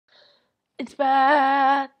It's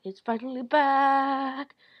back. It's finally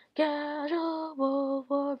back. Casual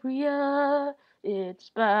Warrior. It's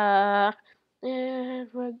back. And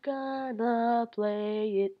we're gonna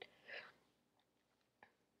play it.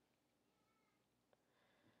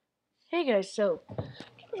 Hey guys, so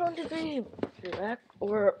keep on to the back.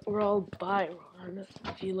 We're all Byron,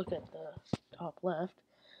 if you look at the top left.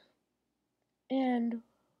 And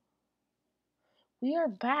we are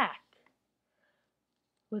back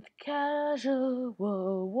with Casual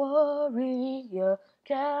Warrior,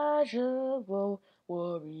 Casual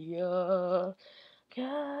Warrior,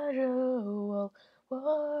 Casual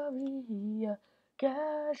Warrior,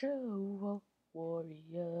 Casual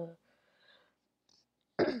Warrior.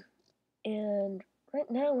 And right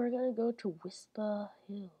now we're gonna go to Whisper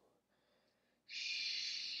Hill.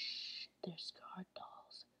 Shh, there's guard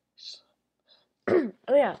dolls.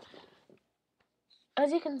 Oh yeah,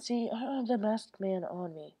 as you can see, I don't have the masked man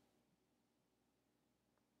on me.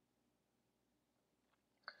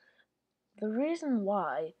 The reason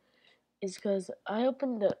why is because I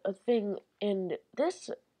opened a thing and this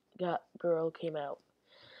girl came out.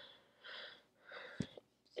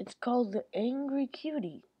 It's called the Angry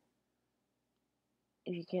Cutie,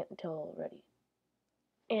 if you can't tell already.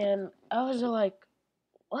 And I was like,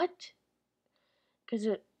 what? Because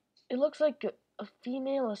it looks like a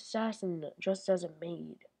female assassin dressed as a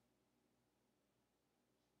maid.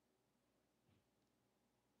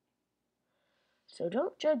 So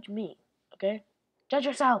don't judge me, okay? Judge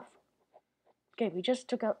yourself! Okay, we just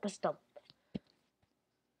took out the stump.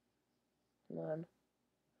 Hold on.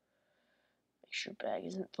 Make sure bag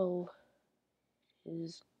isn't full.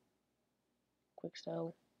 Is quick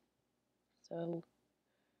sell. Sell.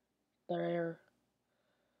 There.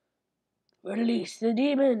 Release the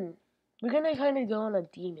demon! We're gonna kind of go on a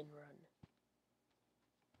demon run.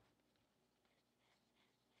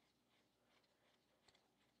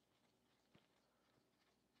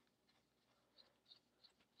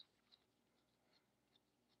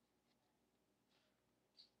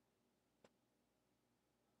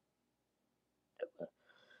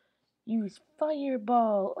 Use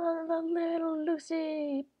fireball on the little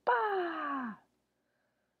Lucy! Bah!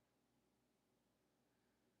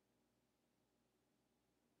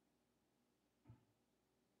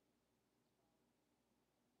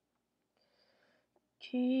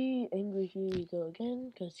 Angry, here we go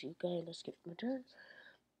again, because you kinda skipped my turn.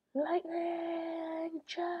 Lightning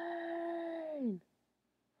chain!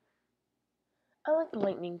 I like the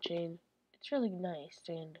lightning chain. It's really nice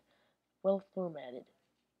and well formatted.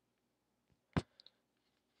 Okay,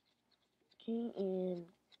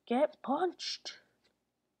 and get punched!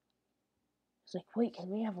 It's like, wait, can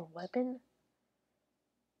we have a weapon?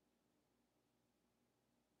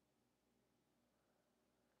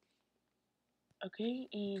 Okay,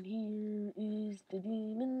 and here is the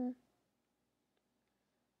demon.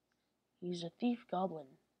 He's a thief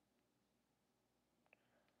goblin.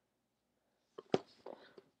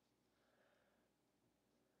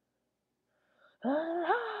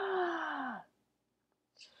 Ah!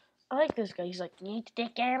 I like this guy. He's like, need to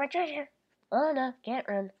take care of my treasure. Oh no, can't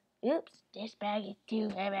run. Oops, this bag is too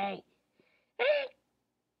heavy.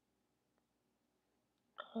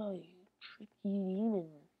 Oh, you tricky demon.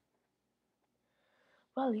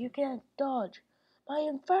 Well, you can't dodge my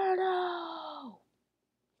inferno!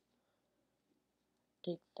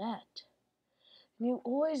 Take that. You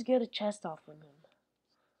always get a chest off from him.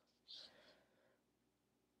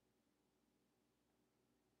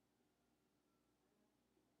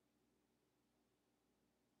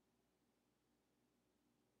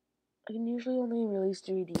 I can usually only release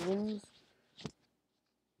 3 demons.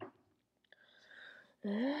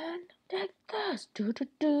 And take this. Do do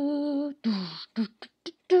do do do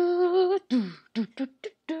do do do do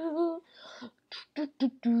do do do do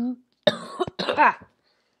do. I'm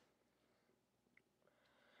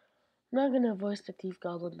not gonna voice the thief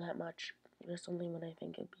goblin that much. Just only when I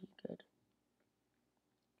think it'd be good.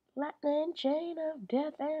 Lightning chain of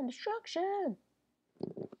death and destruction.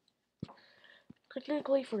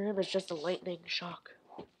 Technically, for him, it's just a lightning shock.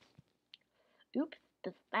 Oops,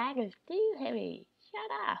 the bag is too heavy.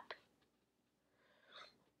 Shut up.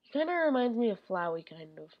 He kind of reminds me of Flowey,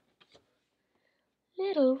 kind of.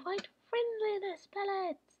 Little white friendliness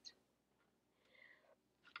pellets.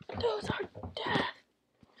 Those are death.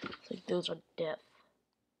 It's like those are death.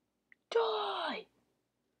 Die.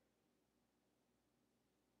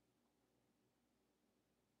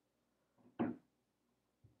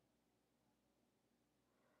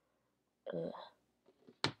 Ugh.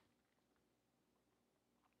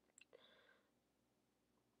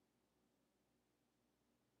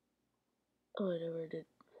 Oh, I never did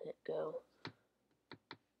let go.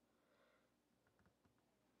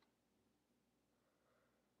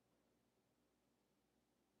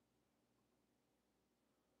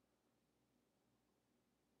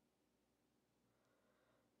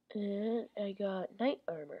 And I got knight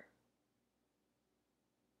armor.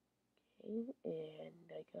 Okay,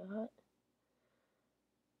 and I got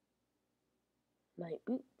knight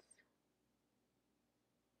boots.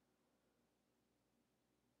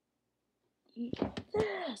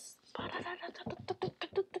 Yes!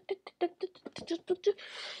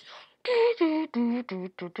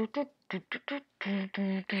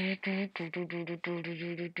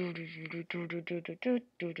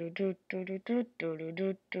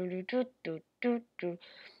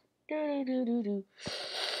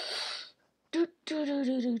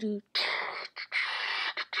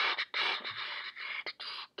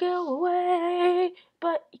 Go away,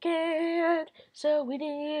 but you can't, so we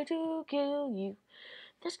need to kill you.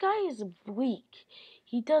 This guy is weak.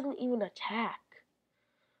 He doesn't even attack.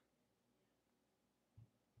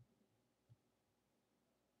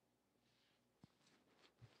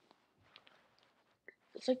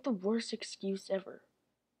 It's like the worst excuse ever.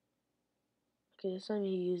 Okay, this time he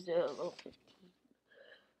used a level 15.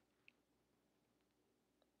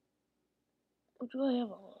 What do I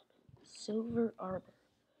have on? Silver armor.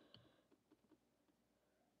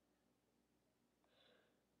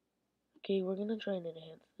 Okay, we're gonna try and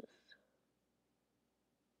enhance this.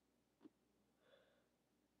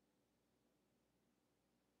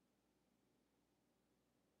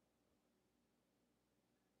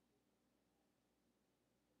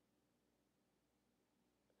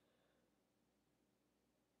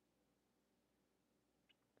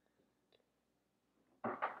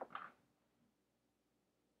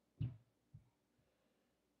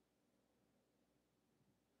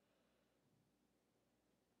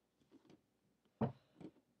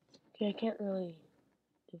 Okay, I can't really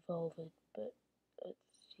evolve it, but let's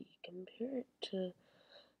see. Compare it to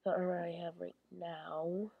the armor I have right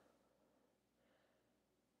now.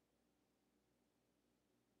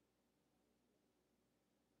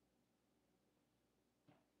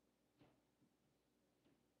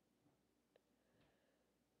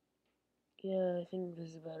 Yeah, I think this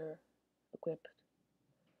is better equipped.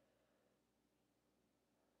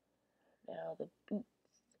 Now the boots.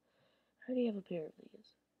 I already have a pair of these.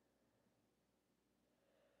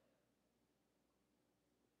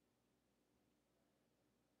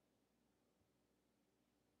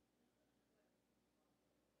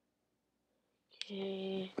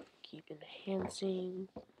 Okay, keep enhancing.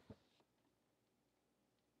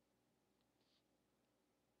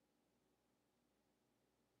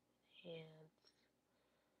 Enhance.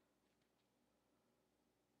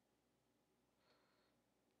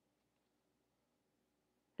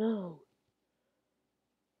 No.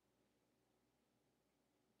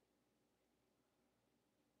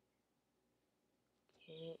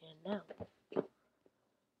 Okay, and now.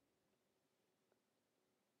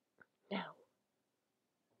 Now.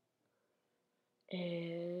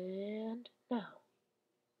 And now.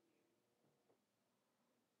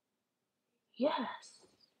 Yes!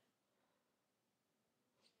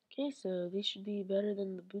 Okay, so these should be better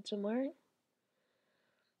than the boots I'm wearing.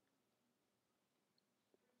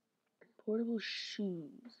 Portable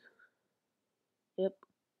shoes. Yep,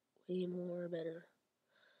 way more better.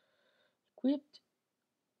 Equipped.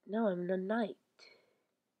 Now I'm a knight.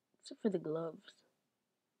 Except for the gloves.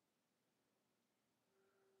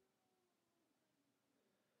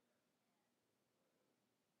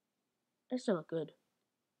 I still look good.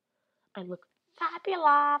 I look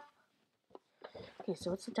fabulous. Okay,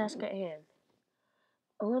 so what's the task at hand?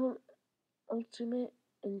 A little ultimate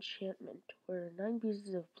enchantment, where 9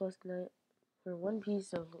 pieces of plus 9, where 1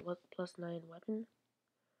 piece of plus 9 weapon.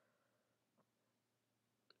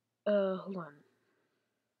 Hold on.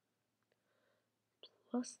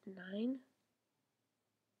 Plus 9?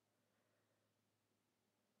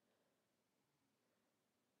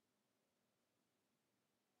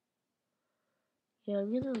 Yeah,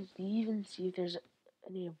 I'm gonna leave and see if there's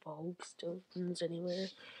any evolved stones anywhere.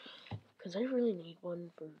 Because I really need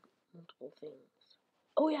one for multiple things.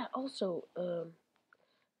 Oh yeah, also,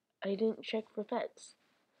 I didn't check for pets.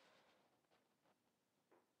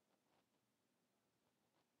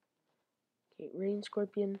 Okay, Rain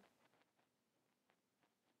Scorpion.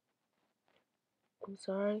 I'm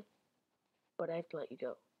sorry, but I have to let you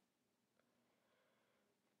go.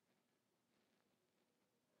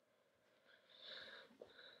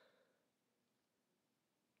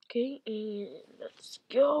 Okay, and let's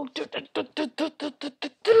go. That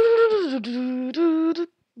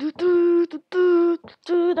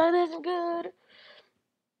isn't good.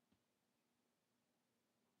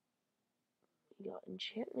 We got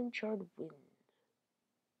enchantment charred wind.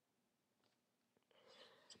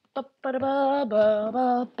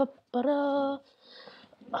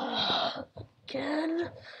 again.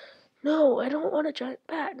 No, I don't want a giant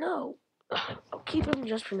bat. No. I'll keep him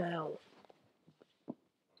just for now.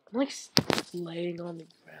 I'm like laying on the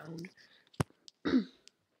ground.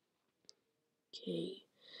 Okay.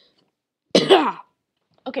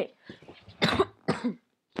 Okay.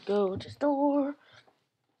 Go to store.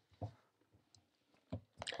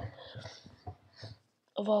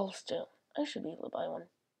 Evolve still. I should be able to buy one.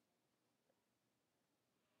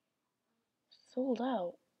 Sold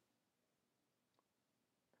out.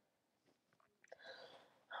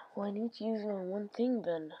 Well, I need to use it on one thing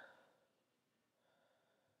then.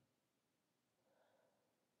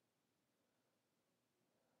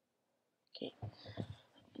 Okay.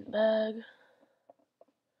 Bag.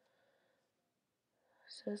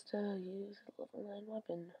 Says to use a level 9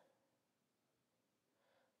 weapon.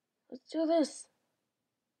 Let's do this.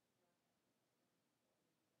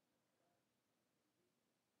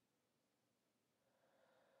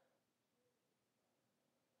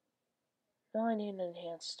 Now I need an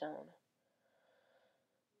enhanced stone.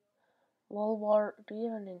 Walwart, do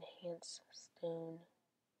you have an enhanced stone?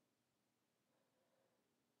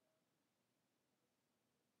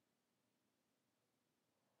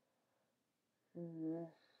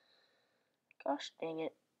 Gosh dang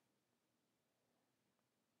it.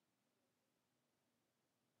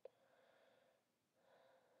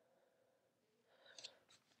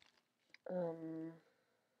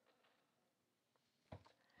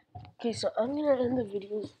 Okay, so I'm gonna end the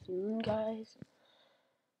video soon, guys.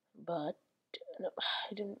 But no,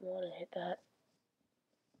 I didn't want to hit that.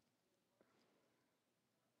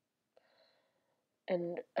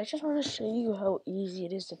 And I just want to show you how easy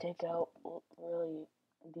it is to take out, really,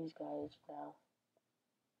 these guys now.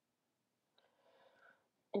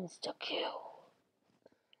 Insta-kill.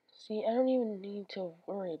 See, I don't even need to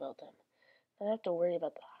worry about them. I have to worry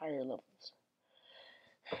about the higher levels.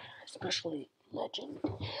 Especially Legend.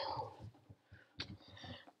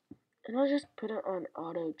 And I'll just put it on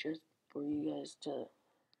auto just for you guys to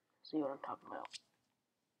see what I'm talking about.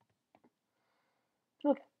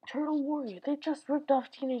 Look, Turtle Warrior. They just ripped off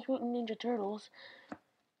Teenage Mutant Ninja Turtles.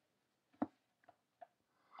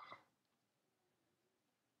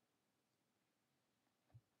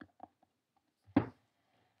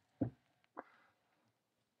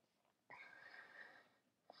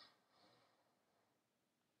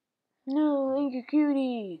 No, Angry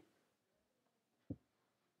Cutie.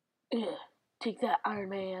 Ugh, take that, Iron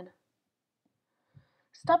Man.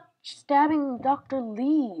 Stop stabbing Dr.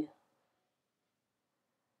 Lee.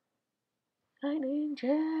 Lightning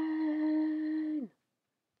Chain.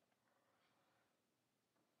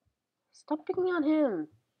 Stop picking on him.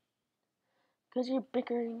 Because you're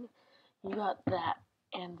bickering. You got that,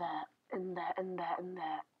 and that, and that, and that, and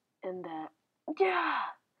that, and that. Yeah!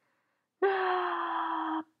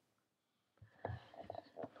 Ah!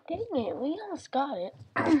 Dang it, we almost got it.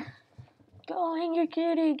 Go, Angry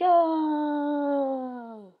Cutie,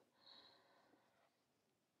 go!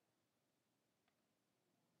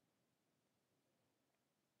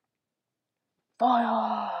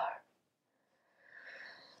 Fire!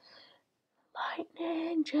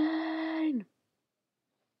 Lightning Chain!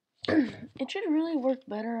 It should really work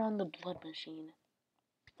better on the blood machine.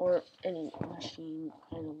 Or any machine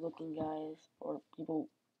kind of looking guys. Or people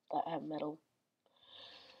that have metal.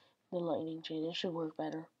 The lightning chain, it should work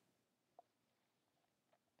better.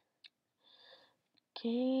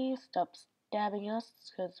 Okay, stop stabbing us,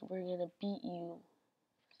 because we're gonna beat you.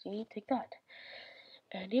 See, take that.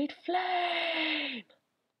 And eat flame!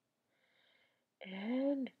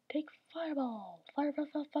 And take fireball. Fireball.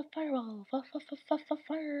 Fireball. Fireball.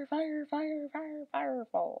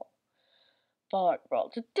 Fireball.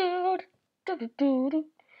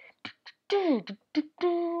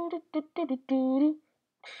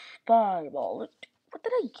 Fireball. What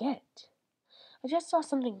did I get? I just saw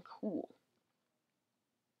something cool.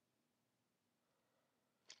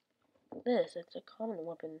 It's a common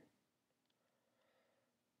weapon.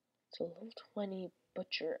 It's a level 20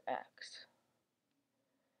 Butcher Axe.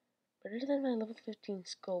 Better than my level 15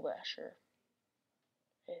 Skull Basher,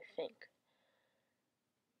 I think.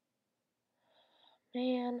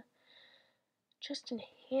 Man, just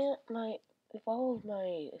evolve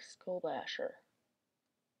my Skull Basher.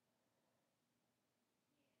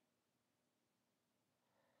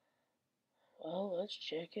 Well, let's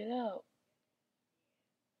check it out.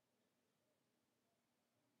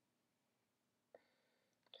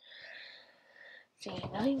 See,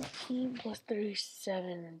 19 plus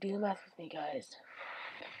 37. Do the math with me, guys.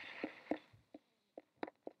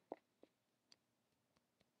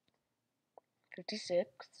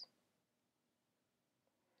 56.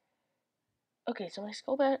 Okay, so my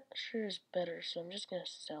Skull Basher is better, so I'm just gonna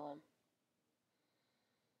sell him.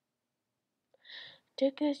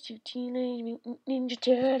 Take us to Teenage Mutant Ninja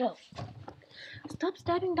Turtle. Stop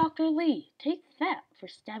stabbing Dr. Lee. Take that for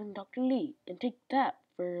stabbing Dr. Lee, and take that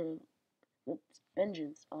for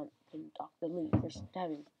vengeance on Dr. Lee for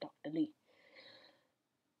stabbing Dr. Lee.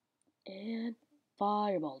 And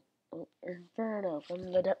Fireball, or Inferno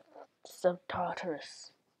from the depths of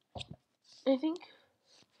Tartarus. I think.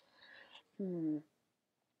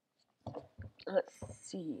 Let's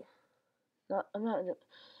see. I'm not.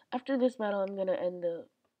 After this battle, I'm gonna end the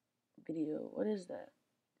video. What is that?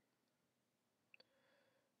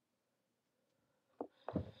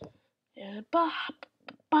 And ba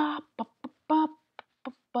ba ba ba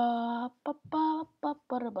ba ba ba ba ba ba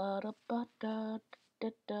ba ba ba da da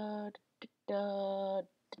da da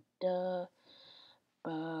da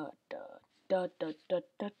ba da da da da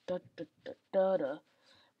da da da da da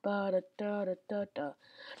ba da da da da da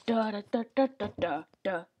da da da da da da da da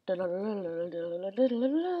da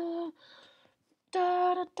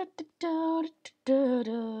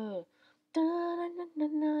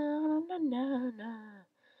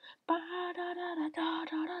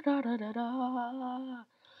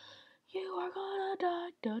you are gonna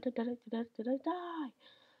die.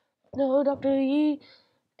 No, Dr. Yi,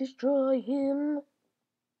 destroy him.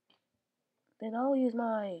 Then I'll use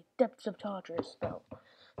my Depths of Tartarus spell.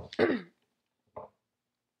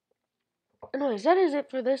 Anyways, that is it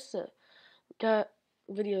for this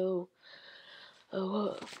video.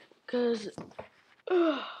 Because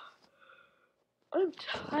I'm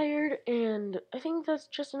tired, and I think that's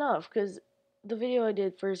just enough. Because the video I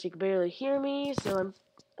did first, you could barely hear me, so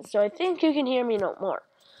I think you can hear me no more.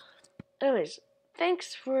 Anyways,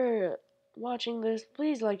 thanks for watching this.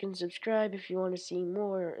 Please like and subscribe if you want to see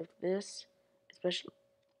more of this, especially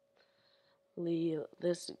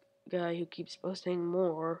this guy who keeps posting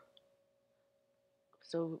more,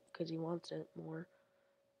 so because he wants it more.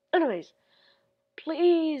 Anyways,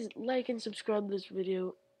 please like and subscribe this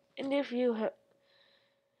video, and if you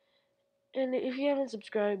haven't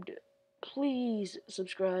subscribed, please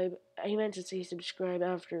subscribe. I meant to say subscribe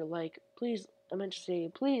after like. I meant to say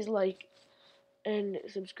please like and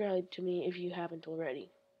subscribe to me if you haven't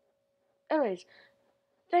already. Anyways,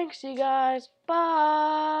 thanks you guys.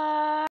 Bye.